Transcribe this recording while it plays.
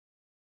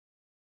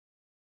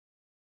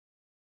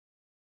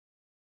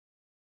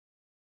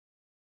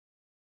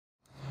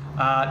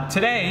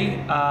Today,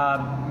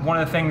 one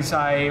of the things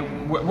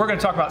we're going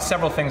to talk about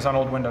several things on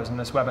old windows in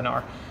this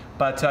webinar,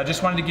 but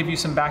just wanted to give you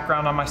some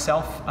background on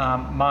myself.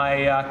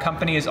 My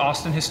company is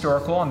Austin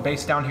Historical. I'm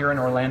based down here in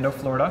Orlando,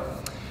 Florida.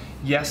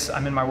 Yes,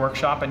 I'm in my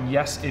workshop, and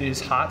yes, it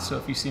is hot, so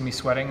if you see me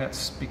sweating,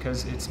 that's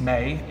because it's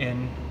May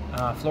in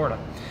Florida.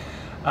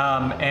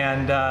 My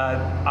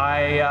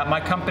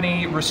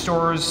company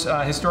restores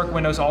historic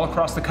windows all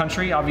across the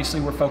country.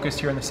 Obviously, we're focused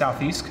here in the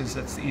Southeast because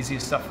that's the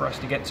easiest stuff for us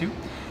to get to.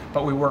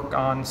 But we work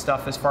on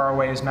stuff as far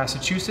away as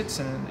Massachusetts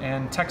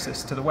and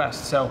Texas to the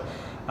west. So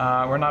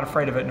we're not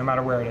afraid of it no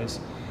matter where it is.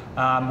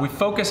 We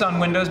focus on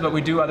windows, but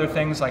we do other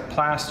things like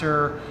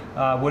plaster,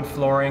 wood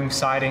flooring,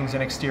 sidings,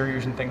 and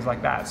exteriors and things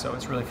like that. So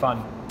it's really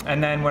fun.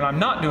 And then when I'm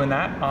not doing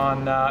that,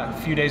 on a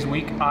few days a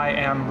week, I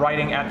am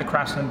writing at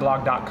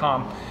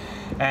thecraftsmanblog.com.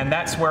 And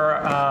that's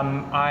where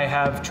I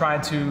have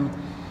tried to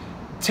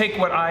take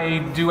what I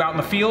do out in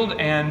the field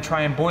and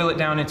try and boil it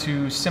down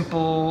into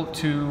simple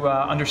to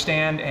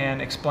understand and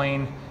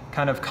explain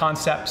kind of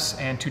concepts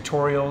and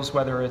tutorials,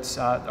 whether it's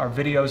our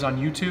videos on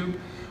YouTube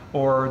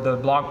or the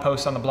blog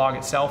posts on the blog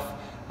itself,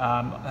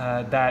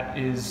 that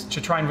is to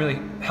try and really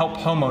help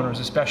homeowners,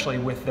 especially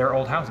with their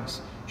old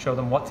houses. Show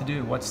them what to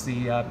do. What's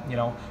the,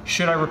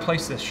 should I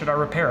replace this? Should I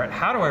repair it?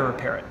 How do I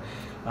repair it?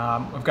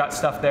 We've got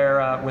stuff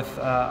there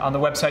on the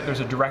website.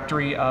 There's a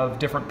directory of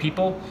different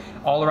people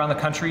all around the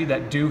country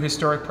that do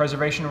historic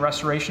preservation and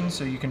restoration,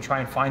 so you can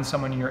try and find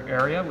someone in your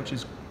area, which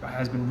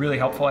has been really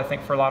helpful, I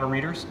think, for a lot of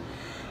readers.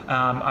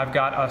 I've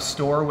got a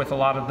store with a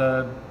lot of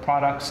the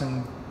products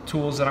and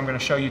tools that I'm going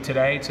to show you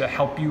today to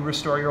help you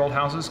restore your old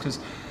houses, because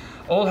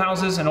old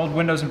houses and old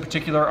windows in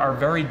particular are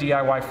very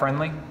DIY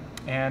friendly.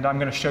 And I'm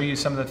going to show you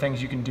some of the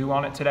things you can do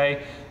on it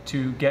today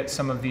to get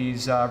some of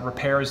these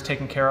repairs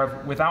taken care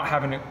of without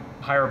having to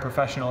hire a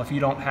professional if you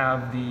don't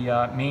have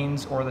the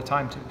means or the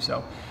time to.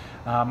 So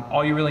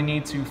all you really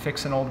need to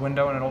fix an old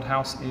window in an old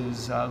house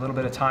is a little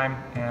bit of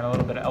time and a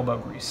little bit of elbow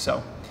grease.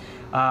 So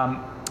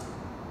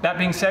that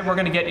being said, we're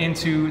going to get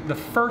into the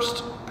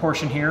first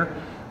portion here,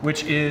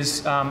 which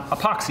is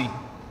epoxy.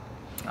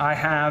 I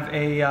have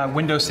a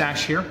window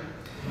sash here,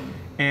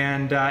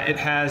 and it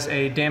has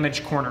a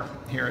damaged corner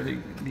here.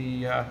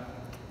 The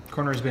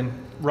corner has been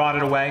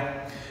rotted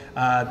away.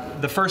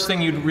 The first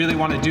thing you'd really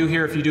want to do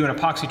here if you do an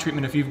epoxy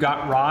treatment, if you've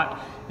got rot,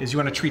 is you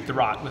want to treat the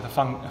rot with a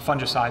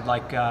fungicide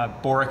like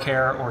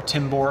Boracare or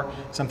Timbor,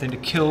 something to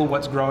kill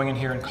what's growing in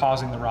here and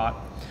causing the rot.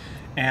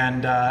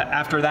 And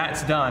after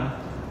that's done,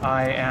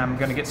 I am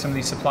going to get some of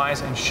these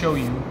supplies and show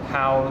you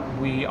how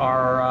we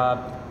are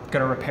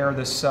going to repair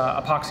this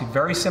epoxy.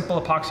 Very simple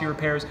epoxy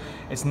repairs.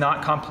 It's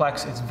not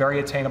complex, it's very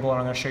attainable, and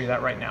I'm going to show you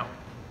that right now.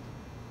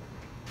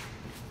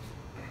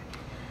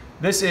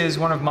 This is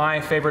one of my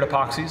favorite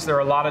epoxies. There are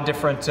a lot of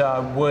different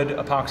wood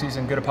epoxies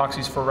and good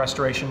epoxies for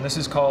restoration. This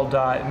is called,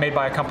 made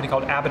by a company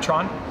called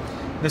Abitron.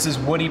 This is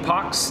wood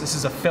epox. This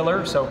is a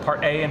filler, so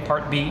part A and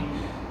part B.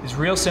 It's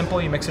real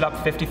simple. You mix it up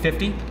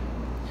 50-50,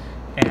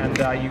 and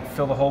you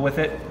fill the hole with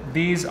it.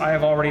 These I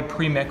have already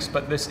pre-mixed,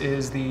 but this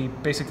is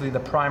basically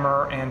the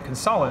primer and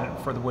consolidant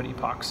for the wood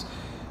epox.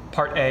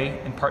 Part A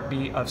and part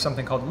B of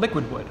something called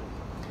liquid wood.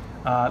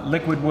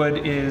 Liquid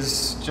wood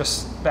is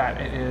just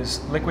that. It is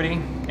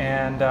liquidy,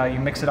 and you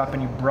mix it up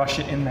and you brush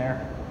it in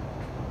there.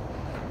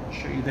 I'll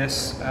show you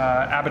this.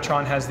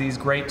 Abitron has these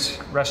great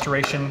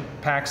restoration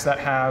packs that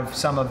have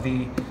some of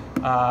the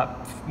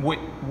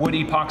wood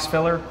epox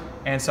filler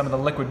and some of the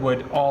liquid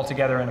wood all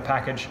together in a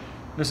package.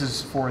 This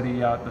is for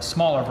the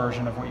smaller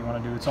version of what you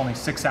want to do. It's only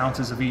 6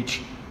 ounces of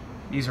each.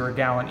 These are a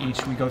gallon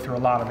each. We go through a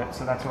lot of it,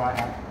 so that's what I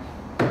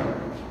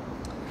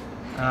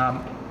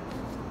have.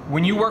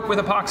 When you work with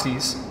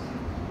epoxies,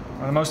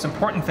 one of the most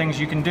important things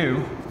you can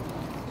do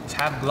is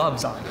have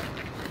gloves on.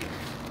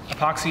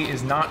 Epoxy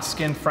is not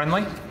skin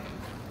friendly.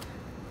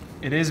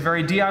 It is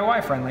very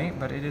DIY friendly,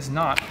 but it is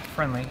not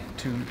friendly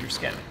to your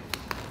skin.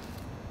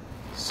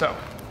 So,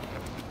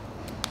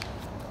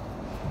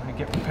 I'm going to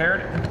get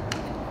prepared.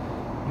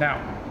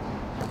 Now,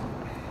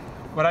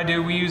 what I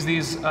do, we use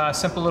these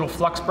simple little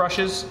flux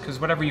brushes, because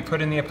whatever you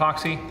put in the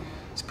epoxy,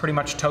 it's pretty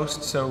much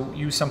toast, so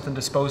use something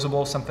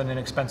disposable, something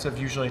inexpensive.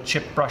 Usually a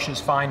chip brush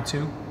is fine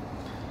too.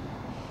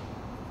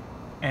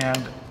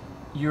 And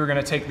you're going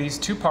to take these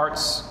two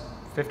parts,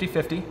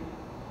 50-50,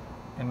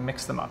 and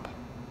mix them up.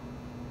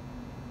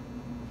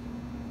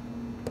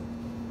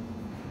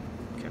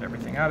 Get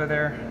everything out of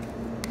there.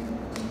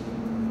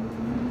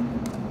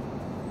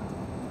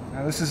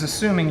 Now this is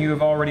assuming you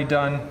have already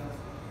done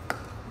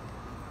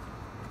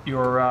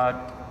your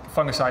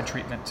fungicide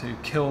treatment to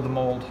kill the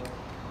mold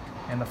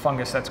and the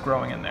fungus that's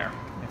growing in there,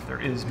 if there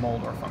is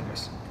mold or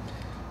fungus.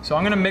 So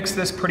I'm going to mix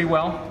this pretty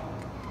well.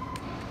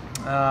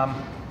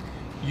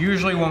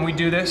 Usually when we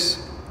do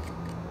this,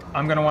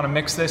 I'm going to want to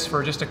mix this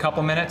for just a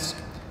couple minutes,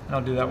 and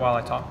I'll do that while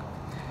I talk,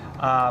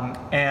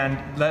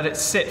 and let it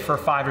sit for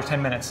 5 or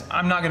 10 minutes.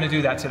 I'm not going to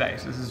do that today,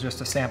 so this is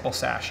just a sample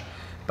sash,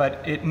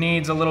 but it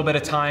needs a little bit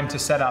of time to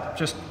set up.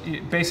 Just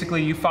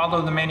basically you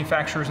follow the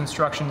manufacturer's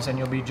instructions and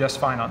you'll be just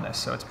fine on this,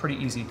 so it's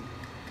pretty easy.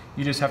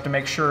 You just have to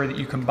make sure that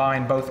you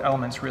combine both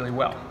elements really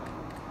well.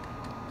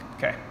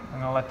 Okay, I'm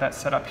gonna let that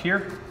set up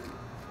here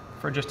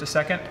for just a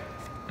second,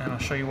 and I'll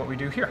show you what we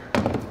do here.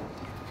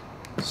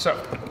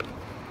 So,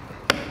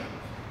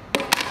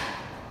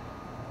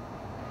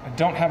 I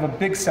don't have a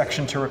big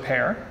section to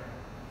repair.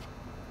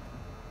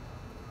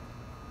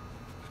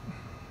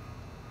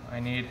 I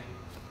need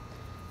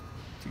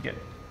to get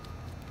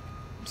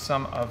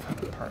some of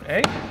part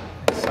A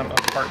and some of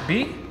part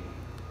B.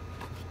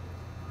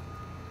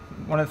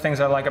 One of the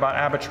things I like about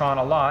Abitron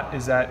a lot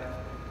is that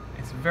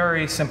it's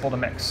very simple to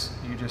mix.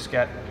 You just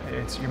get,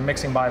 you're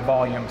mixing by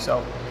volume,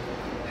 so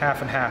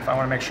half and half. I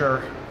want to make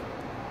sure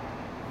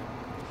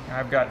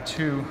I've got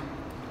two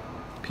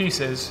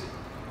pieces,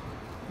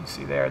 you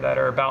see there, that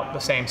are about the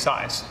same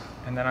size.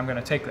 And then I'm going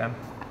to take them,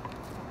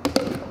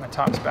 put my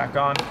tops back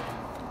on,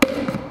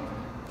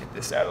 get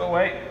this out of the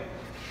way.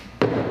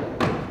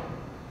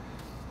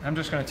 I'm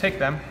just going to take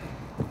them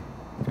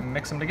and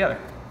mix them together.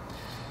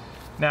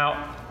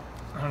 Now,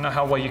 I don't know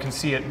how well you can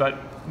see it, but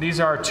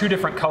these are two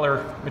different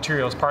color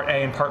materials, part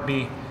A and part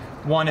B.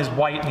 One is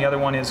white and the other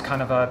one is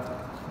kind of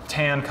a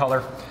tan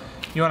color.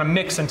 You want to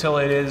mix until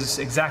it is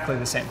exactly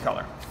the same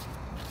color.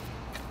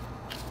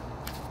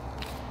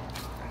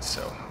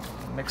 So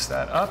mix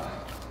that up.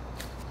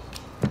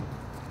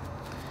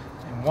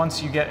 And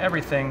once you get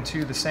everything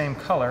to the same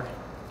color,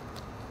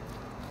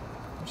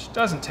 which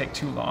doesn't take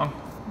too long,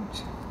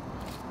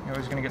 you're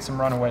always going to get some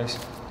runaways.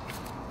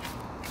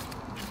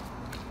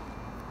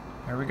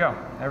 There we go.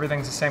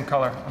 Everything's the same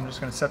color. I'm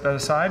just going to set that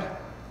aside.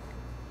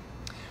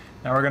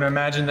 Now we're going to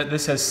imagine that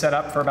this has set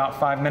up for about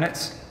 5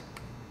 minutes.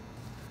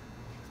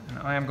 And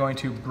I am going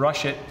to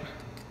brush it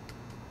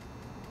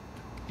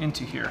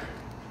into here.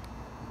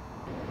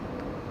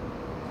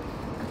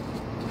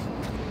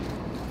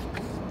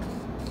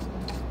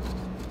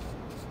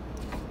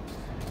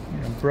 I'm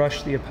going to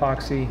brush the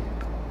epoxy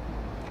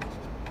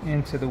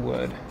into the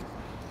wood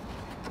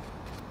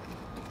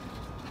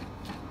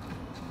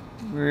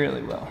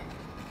really well.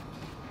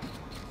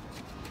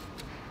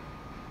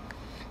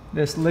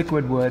 This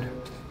liquid wood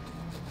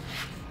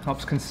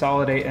helps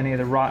consolidate any of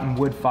the rotten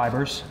wood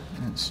fibers,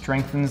 and it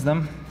strengthens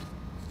them.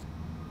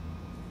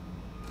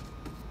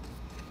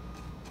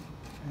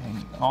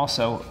 And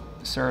also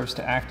serves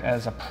to act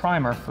as a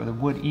primer for the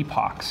wood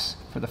epox,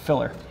 for the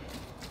filler,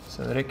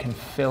 so that it can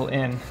fill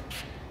in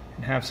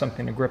and have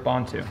something to grip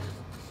onto.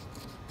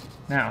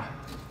 Now,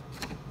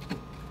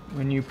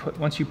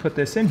 once you put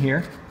this in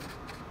here,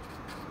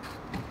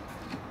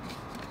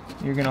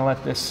 you're going to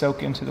let this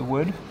soak into the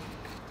wood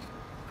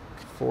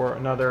for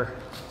another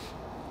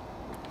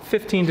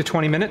 15 to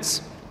 20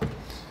 minutes.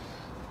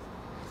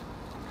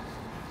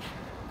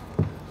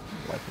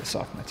 Wipe this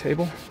off my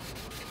table.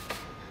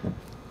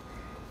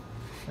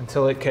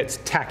 Until it gets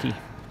tacky.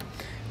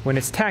 When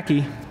it's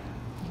tacky,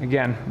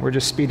 again, we're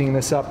just speeding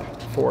this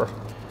up for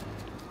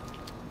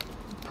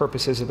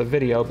purposes of the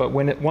video, but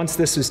once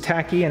this is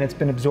tacky and it's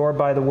been absorbed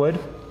by the wood,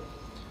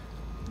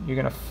 you're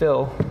going to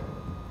fill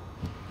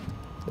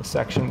the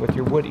section with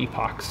your wood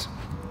epox.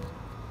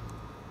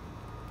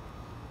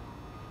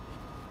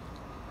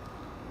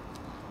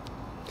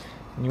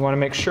 And you want to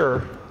make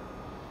sure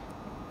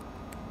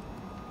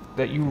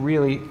that you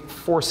really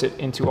force it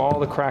into all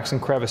the cracks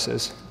and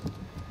crevices,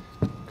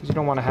 because you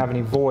don't want to have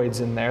any voids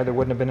in there. There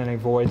wouldn't have been any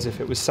voids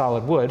if it was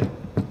solid wood.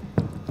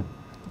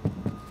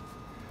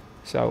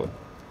 So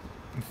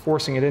I'm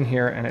forcing it in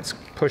here and it's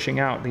pushing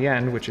out the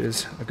end, which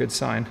is a good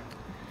sign.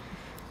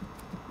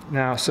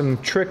 Now,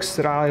 some tricks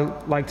that I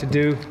like to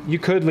do, you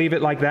could leave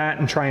it like that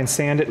and try and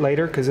sand it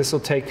later, because this will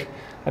take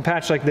a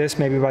patch like this,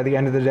 maybe by the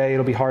end of the day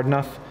it'll be hard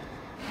enough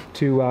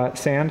to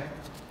sand.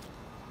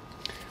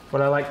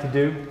 What I like to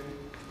do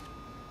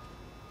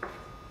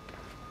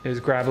is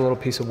grab a little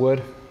piece of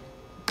wood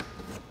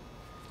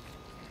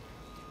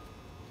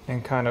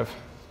and kind of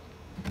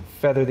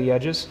feather the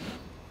edges.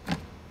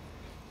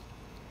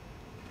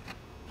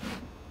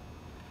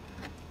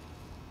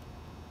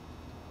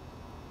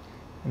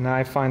 And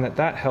I find that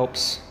that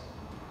helps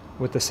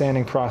with the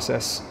sanding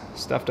process.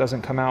 Stuff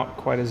doesn't come out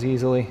quite as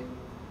easily.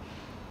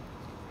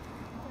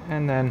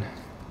 And then,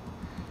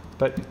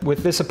 but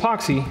with this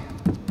epoxy,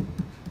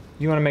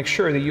 you want to make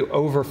sure that you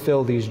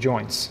overfill these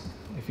joints.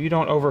 If you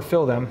don't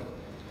overfill them,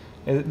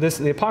 the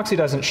epoxy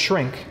doesn't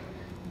shrink,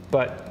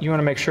 but you want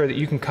to make sure that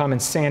you can come and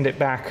sand it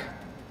back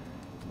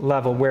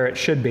level where it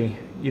should be.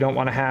 You don't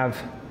want to have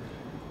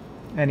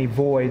any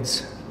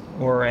voids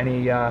or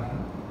any,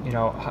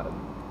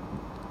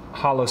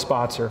 hollow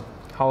spots or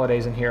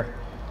holidays in here.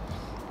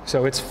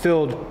 So it's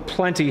filled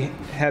plenty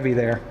heavy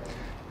there,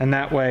 and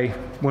that way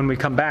when we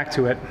come back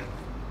to it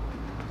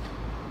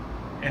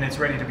and it's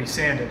ready to be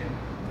sanded,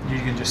 you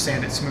can just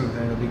sand it smooth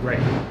and it'll be great.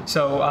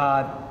 So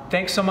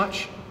thanks so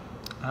much.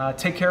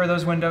 Take care of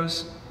those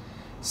windows,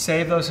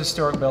 save those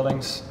historic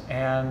buildings,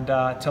 and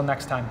till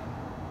next time.